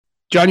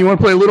John, you want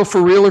to play a little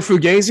for real or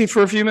Fugazi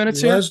for a few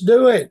minutes here? Let's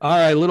do it. All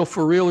right, little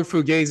for real or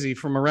Fugazi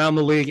from around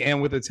the league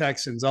and with the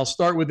Texans. I'll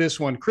start with this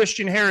one.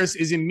 Christian Harris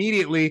is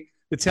immediately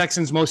the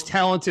Texans' most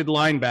talented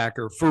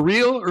linebacker. For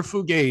real or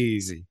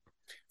Fugazi?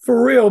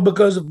 For real,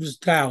 because of his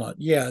talent.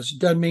 Yes.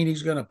 Doesn't mean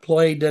he's going to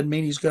play, doesn't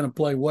mean he's going to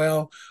play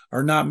well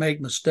or not make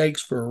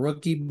mistakes for a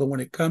rookie. But when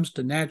it comes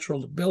to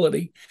natural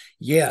ability,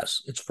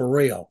 yes, it's for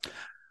real.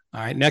 All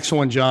right, next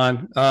one,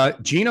 John.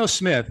 Geno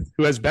Smith,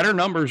 who has better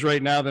numbers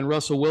right now than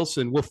Russell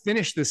Wilson, will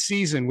finish the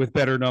season with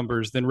better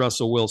numbers than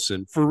Russell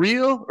Wilson. For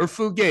real or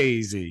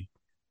Fugazi?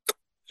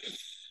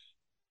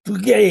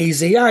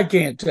 Fugazi, I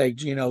can't take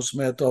Geno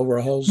Smith over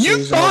a whole season.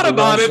 You thought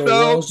about it,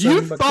 though.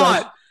 You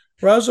thought.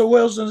 Russell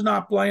Wilson's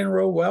not playing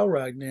real well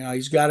right now.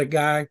 He's got a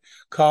guy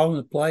calling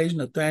the plays,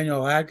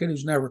 Nathaniel Hackett,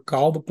 who's never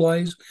called the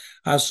plays.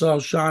 I saw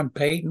Sean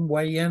Payton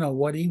weigh in on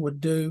what he would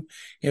do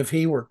if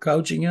he were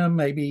coaching him.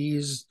 Maybe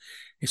he's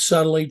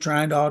subtly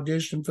trying to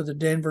audition for the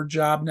Denver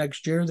job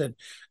next year that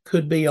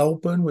could be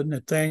open with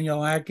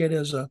Nathaniel Hackett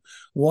as a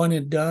one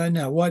and done.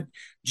 Now, what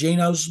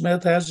Geno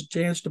Smith has a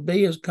chance to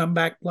be is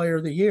comeback player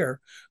of the year.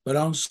 But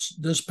on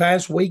this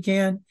past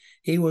weekend,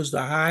 he was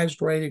the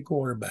highest rated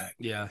quarterback.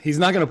 Yeah, he's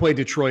not going to play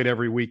Detroit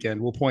every weekend.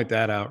 We'll point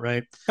that out,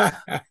 right?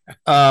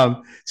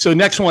 So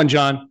next one,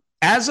 John.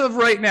 As of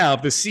right now,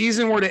 if the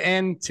season were to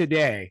end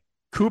today,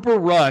 Cooper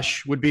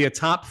Rush would be a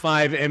top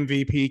 5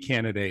 MVP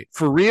candidate.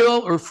 For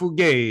real or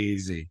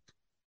Fugazi?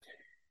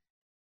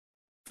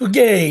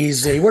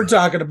 Fugazi. We're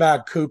talking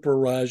about Cooper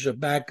Rush, a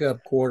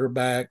backup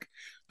quarterback.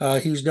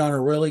 He's done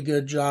a really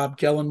good job.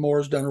 Kellen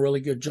Moore's done a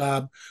really good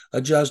job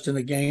adjusting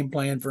the game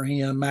plan for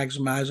him,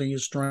 maximizing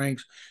his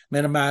strengths,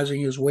 minimizing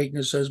his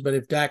weaknesses. But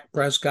if Dak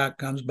Prescott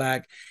comes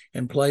back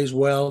and plays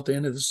well at the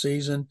end of the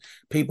season,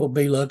 people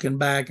be looking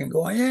back and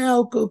going,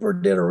 yeah, Cooper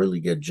did a really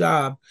good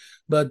job.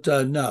 But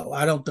no,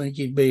 I don't think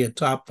he'd be a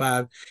top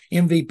 5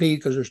 MVP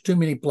because there's too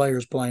many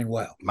players playing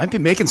well. Might be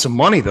making some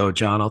money, though,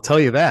 John. I'll tell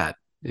you that.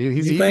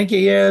 You think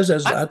he is?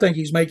 I think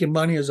he's making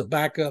money as a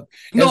backup,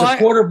 as a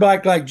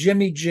quarterback like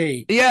Jimmy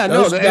G. Yeah,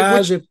 those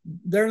guys, if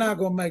they're not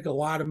going to make a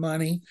lot of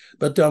money,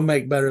 but they'll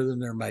make better than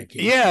they're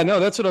making. Yeah, no,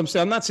 that's what I'm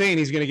saying. I'm not saying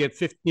he's going to get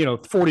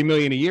 $40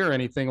 million a year or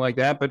anything like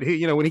that. But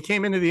when he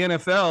came into the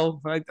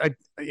NFL,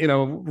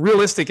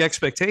 realistic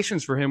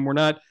expectations for him were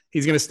not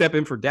he's going to step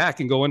in for Dak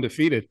and go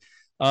undefeated.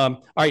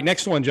 All right,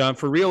 next one, John.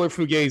 For real or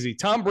Fugazi?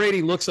 Tom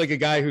Brady looks like a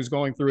guy who's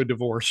going through a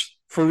divorce.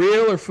 For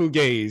real or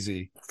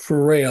Fugazi?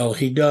 For real,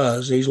 he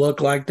does. He's looked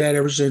like that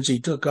ever since he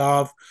took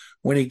off.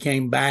 When he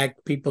came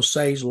back, people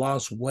say he's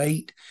lost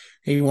weight.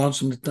 He wants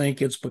them to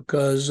think it's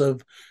because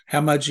of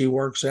how much he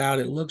works out.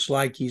 It looks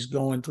like he's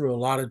going through a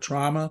lot of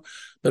trauma.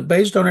 But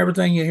based on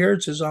everything you hear,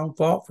 it's his own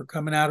fault for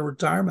coming out of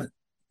retirement.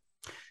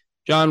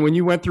 John, when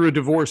you went through a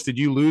divorce, did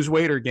you lose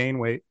weight or gain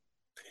weight?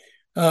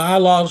 I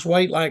lost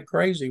weight like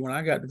crazy. When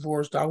I got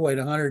divorced, I weighed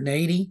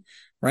 180,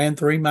 ran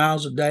 3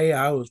 miles a day.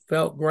 I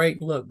felt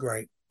great, looked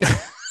great.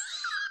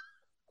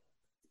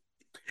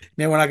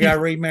 Then when I got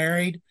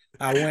remarried,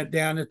 I went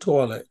down the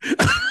toilet.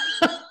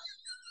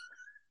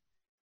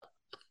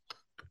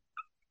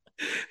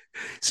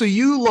 So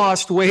you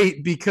lost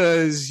weight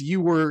because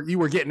you were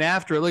getting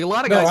after it. Like a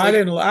lot of guys.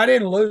 No, I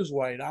didn't lose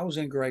weight. I was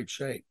in great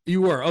shape.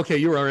 You were okay.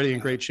 You were already in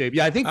great shape.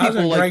 Yeah, I think people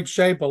I was in great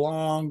shape a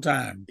long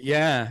time.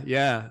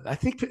 Yeah. I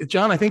think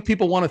John. I think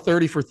people want a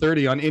 30 for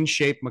 30 on in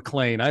shape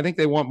McLean. I think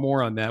they want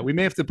more on that. We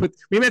may have to put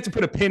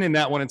a pin in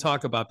that one and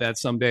talk about that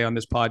someday on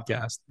this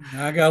podcast.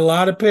 I got a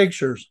lot of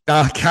pictures.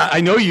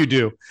 I know you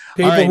do.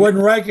 People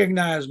wouldn't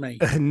recognize me.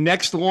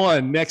 Next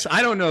one.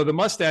 I don't know. The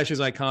mustache is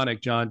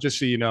iconic, John. Just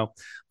so you know.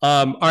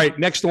 All right,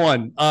 next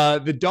one.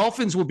 The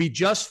Dolphins will be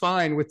just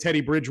fine with Teddy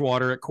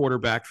Bridgewater at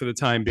quarterback for the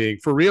time being.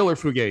 For real or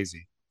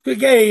Fugazi?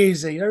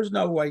 Fugazi. There's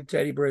no way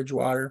Teddy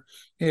Bridgewater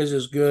is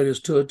as good as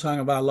Tua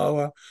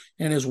Tagovailoa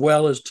and as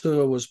well as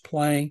Tua was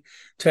playing.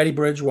 Teddy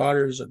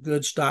Bridgewater is a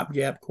good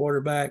stopgap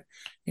quarterback,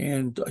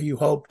 and you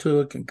hope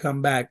Tua can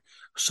come back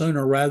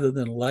sooner rather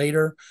than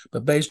later.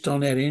 But based on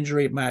that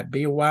injury, it might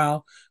be a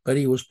while, but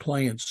he was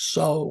playing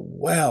so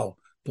well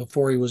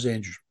before he was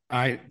injured. All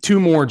right, 2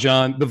 more,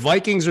 John. The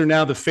Vikings are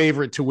now the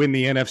favorite to win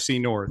the NFC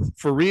North.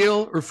 For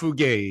real or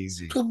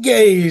Fugazi?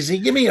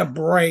 Fugazi, give me a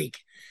break.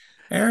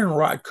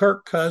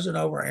 Kirk Cousin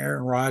over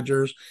Aaron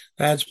Rodgers,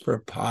 that's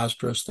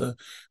preposterous.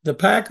 The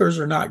Packers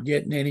are not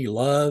getting any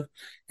love,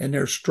 and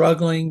they're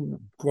struggling,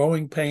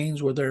 growing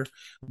pains with their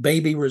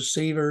baby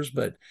receivers.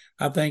 But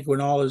I think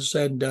when all is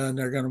said and done,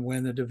 they're going to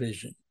win the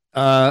division.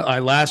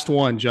 Last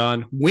one,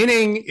 John.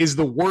 Winning is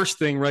the worst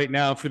thing right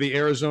now for the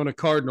Arizona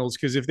Cardinals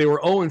because if they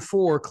were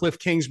 0-4, Cliff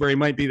Kingsbury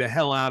might be the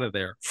hell out of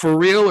there. For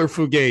real or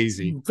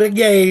Fugazi?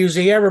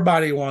 Fugazi.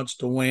 Everybody wants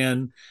to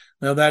win.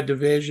 Now that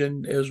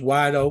division is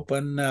wide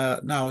open.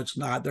 No, it's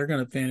not. They're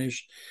going to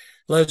finish.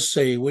 Let's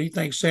see. What do you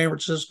think, San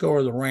Francisco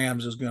or the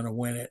Rams is going to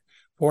win it?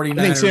 49ers.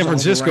 I think San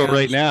Francisco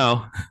right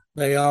now.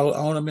 They all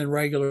own them in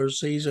regular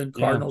season.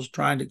 Cardinals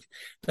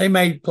they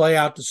may play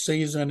out the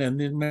season and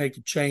then make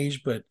a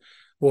change, but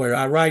Boy,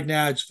 right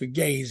now it's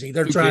Fugazi.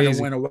 They're trying to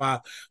Fugazi. win a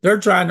wild. They're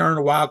trying to earn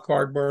a wild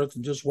card berth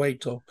and just wait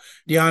till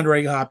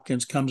DeAndre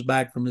Hopkins comes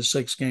back from his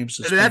 6 game That's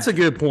a suspension.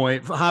 good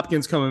point.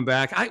 Hopkins coming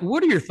back.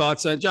 What are your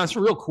thoughts on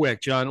Johnson? Real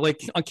quick, John.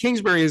 Like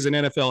Kingsbury is an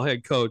NFL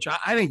head coach.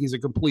 I think he's a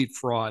complete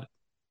fraud.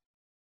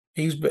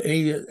 He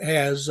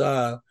has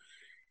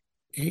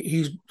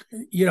he's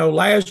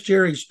last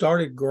year he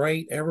started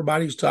great.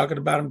 Everybody's talking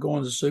about him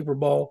going to the Super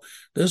Bowl.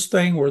 This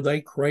thing where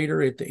they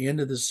crater at the end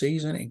of the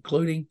season,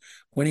 including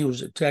when he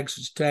was at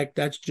Texas Tech,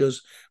 that's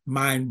just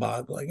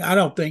mind-boggling. I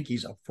don't think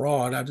he's a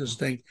fraud. I just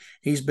think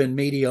he's been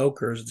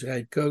mediocre as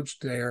head coach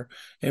there.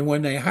 And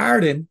when they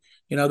hired him,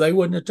 they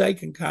wouldn't have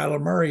taken Kyler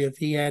Murray if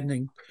he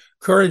hadn't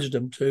encouraged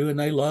them to, and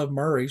they love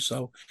Murray.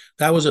 So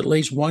that was at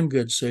least one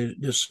good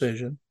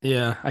decision.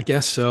 Yeah, I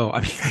guess so.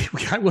 I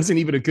mean, I wasn't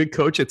even a good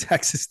coach at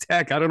Texas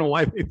Tech. I don't know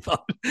why they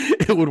thought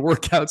it would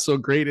work out so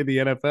great in the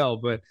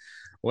NFL, but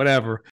whatever.